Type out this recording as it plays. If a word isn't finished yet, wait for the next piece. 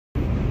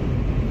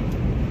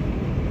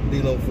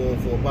D-Lo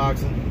for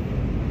boxing.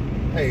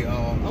 Hey,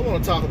 I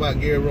want to talk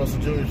about Gary Russell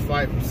Jr.'s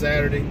fight from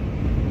Saturday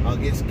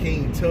against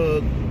King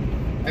Tug.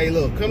 Hey,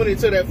 look, coming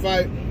into that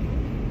fight,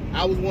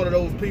 I was one of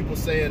those people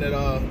saying that,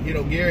 you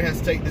know, Gary has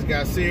to take this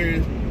guy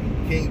serious.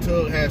 King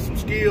Tug has some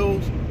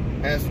skills,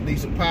 has some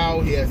decent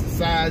power. He has the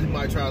size. He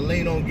might try to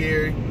lean on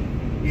Gary,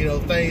 you know,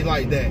 things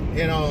like that.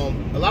 And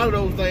a lot of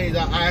those things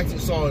I actually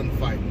saw in the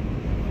fight.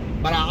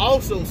 But I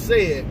also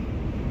said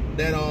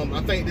that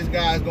I think this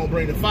guy is going to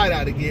bring the fight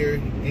out of Gary,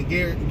 and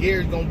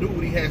Gary's going to do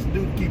what he has to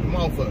do to keep him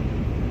off of it.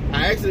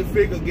 I actually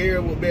figured Gary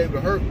would be able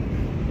to hurt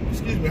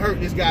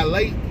this guy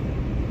late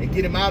and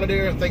get him out of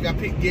there. I think I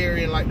picked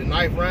Gary in like the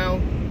 9th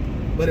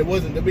round, but it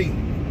wasn't to be.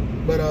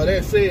 But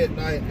that said,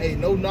 hey,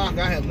 no knock.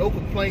 I have no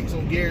complaints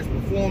on Gary's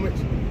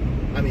performance.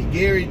 I mean,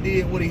 Gary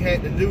did what he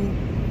had to do,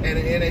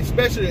 and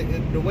especially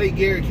the way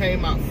Gary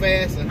came out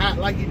fast and hot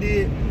like he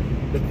did.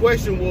 The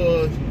question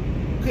was,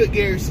 could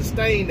Gary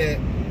sustain that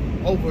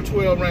over a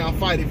 12-round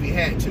fight if he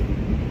had to,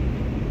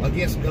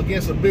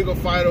 against a bigger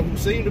fighter who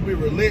seemed to be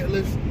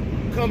relentless,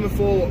 coming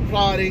forward,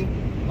 plotting.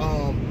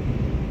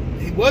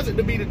 He wasn't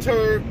to be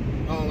deterred.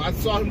 I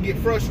saw him get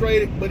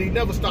frustrated, but he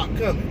never stopped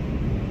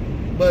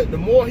coming. But the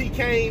more he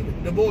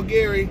came, the more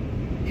Gary,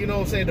 you know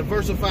what I'm saying,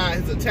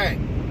 diversified his attack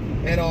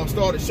and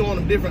started showing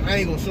him different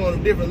angles, showing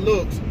him different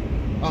looks.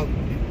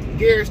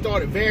 Gary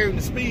started varying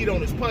the speed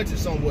on his punches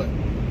somewhat.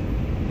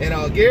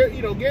 And Gary,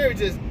 you know, Gary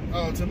just,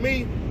 to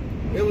me,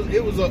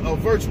 it was a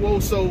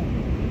virtuoso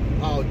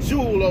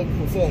jewel of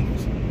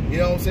performance. You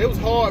know what I'm saying? It was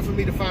hard for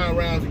me to find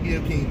rounds to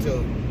give King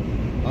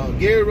Tug.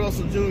 Gary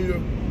Russell Jr.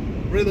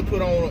 really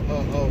put on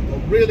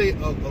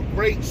a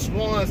great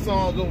swan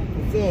song of a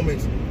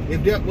performance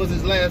if that was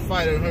his last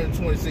fight at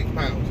 126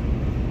 pounds.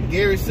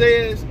 Gary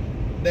says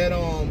that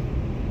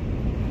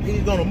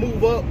he's gonna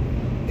move up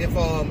if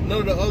none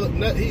of the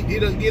other he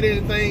doesn't get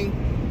anything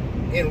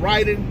in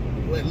writing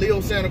when Leo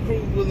Santa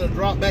Cruz was gonna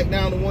drop back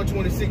down to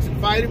 126 and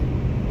fight him.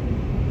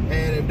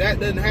 And if that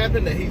doesn't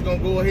happen, then he's gonna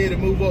go ahead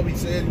and move up. He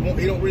said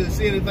he don't really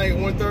see anything at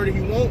 130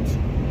 he wants.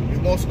 He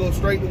wants to go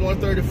straight to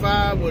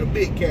 135 with a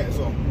big cats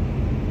on.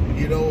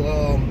 You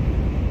know,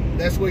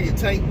 that's where you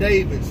Tank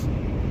Davis,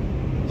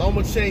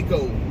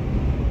 Lomachenko,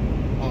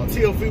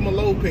 Teofimo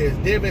Lopez,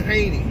 Devin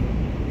Haney.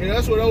 You know,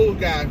 that's where those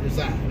guys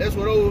reside. That's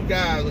where those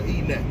guys are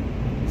eating at.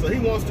 So he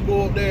wants to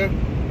go up there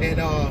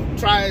and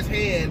try his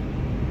hand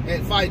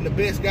at fighting the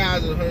best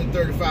guys at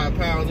 135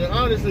 pounds. And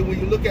honestly, when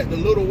you look at the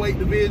little weight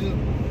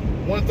division,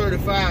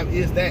 135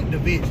 is that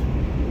division.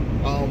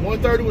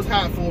 130 was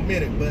hot for a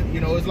minute, but you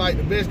know, it's like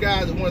the best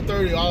guys at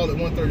 130 are all at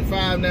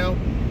 135 now.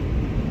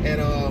 And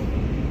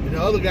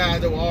the other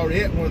guys that were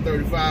already at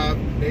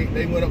 135,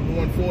 they went up to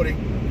 140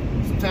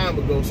 some time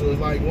ago. So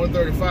it's like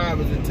 135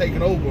 has been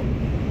taken over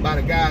by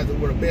the guys that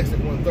were the best at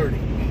 130.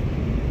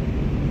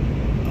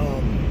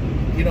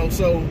 You know,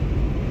 so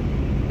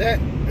that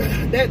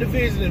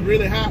division is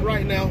really hot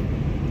right now.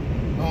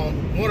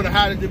 One of the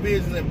hottest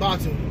divisions in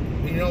boxing,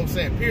 you know what I'm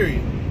saying,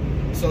 period.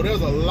 So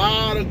there's a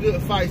lot of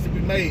good fights to be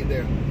made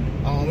there.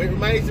 It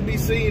remains to be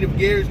seen if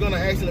Gary's going to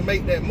actually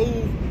make that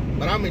move,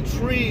 but I'm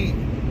intrigued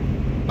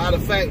by the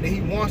fact that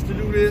he wants to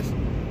do this,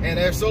 and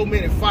there's so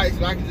many fights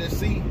that I can just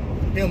see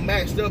him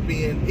matched up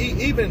in,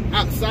 even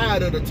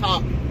outside of the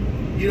top,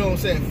 you know what I'm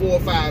saying, 4 or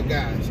 5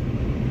 guys.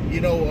 You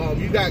know,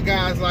 you got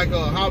guys like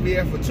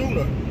Javier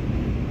Fortuna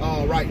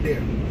right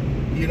there.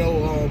 You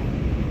know,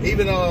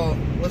 even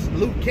what's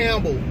Luke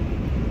Campbell,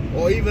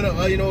 or even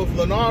you know, if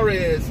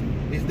Linares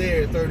is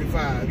there at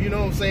 35, you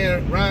know what I'm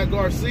saying, Ryan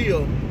Garcia,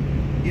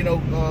 you know,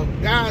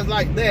 guys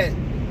like that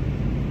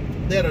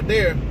are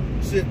there,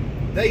 should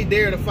they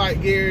dare to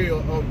fight Gary or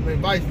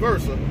and vice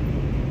versa,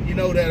 you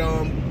know, that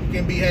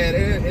can be had.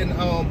 And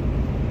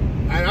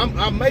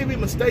I may be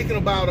mistaken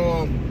about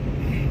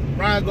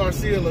Ryan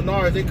Garcia,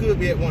 Linares. They could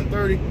be at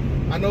 130.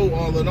 I know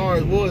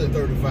Linares was at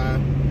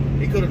 35.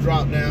 He could have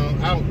dropped down.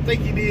 I don't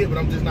think he did, but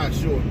I'm just not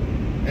sure.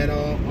 And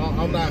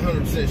I'm not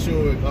 100%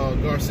 sure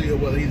Garcia,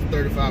 whether he's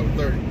 35 or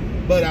 30.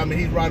 But I mean,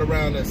 he's right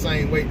around that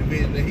same weight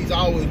division, and he's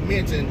always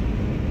mentioned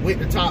with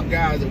the top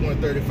guys at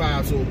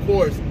 135. So of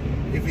course,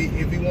 if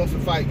he wants to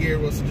fight Gary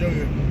Russell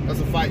Jr., that's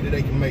a fight that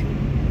they can make.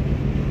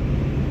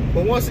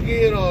 But once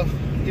again,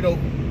 you know,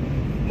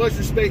 much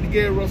respect to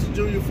Gary Russell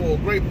Jr. for a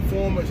great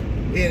performance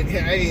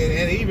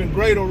and even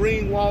greater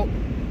ring walk.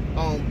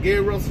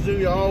 Gary Russell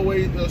Jr.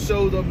 always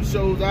shows up and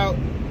shows out,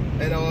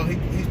 and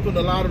he's putting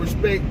a lot of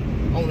respect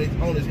on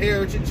his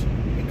heritage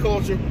and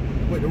culture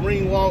with the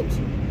ring walks.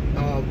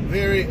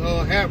 Very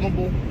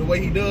admirable the way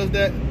he does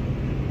that.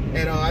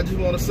 And I just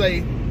want to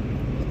say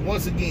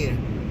once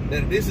again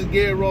that this is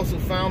Gary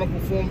Russell's final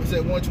performance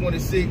at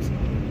 126.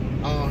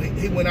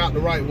 He went out the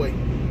right way.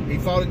 He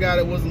fought a guy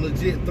that was a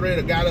legit threat,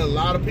 a guy that a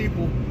lot of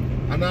people,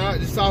 I'm not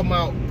just talking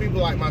about people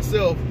like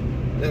myself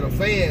that are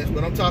fans,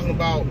 but I'm talking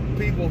about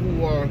people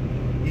who are,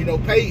 you know,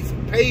 paid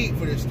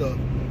for this stuff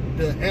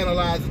to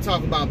analyze and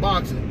talk about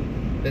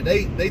boxing, that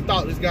they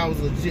thought this guy was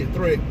a legit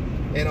threat.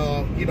 And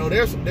you know,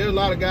 there's a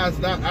lot of guys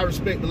that I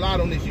respect a lot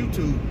on this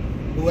YouTube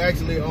who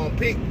actually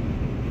picked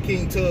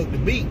King Tug to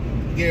beat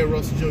Gary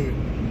Russell Jr.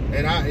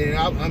 And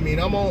I mean,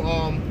 I'm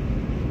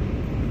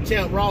on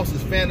Champ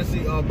Ross's fantasy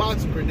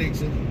boxing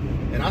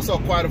predictions, and I saw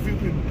quite a few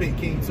people pick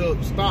King Tug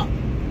to stop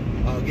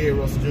Gary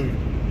Russell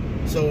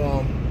Jr.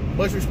 So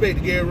much respect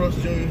to Gary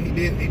Russell Jr.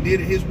 He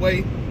did it his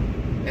way,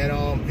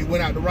 and he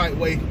went out the right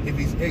way if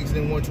he's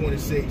exiting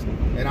 126.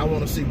 And I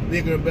want to see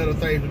bigger and better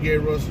things for Gary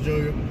Russell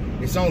Jr.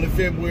 It's only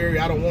February.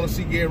 I don't want to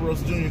see Gary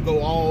Russell Jr. go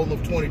all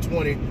of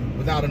 2020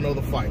 without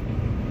another fight.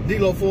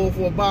 D-Lo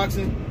 404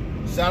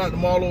 Boxing. Shout out to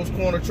Marlowe's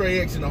Corner, Trey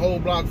X, and the whole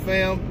block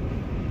fam.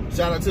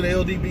 Shout out to the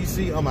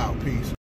LDBC. I'm out. Peace.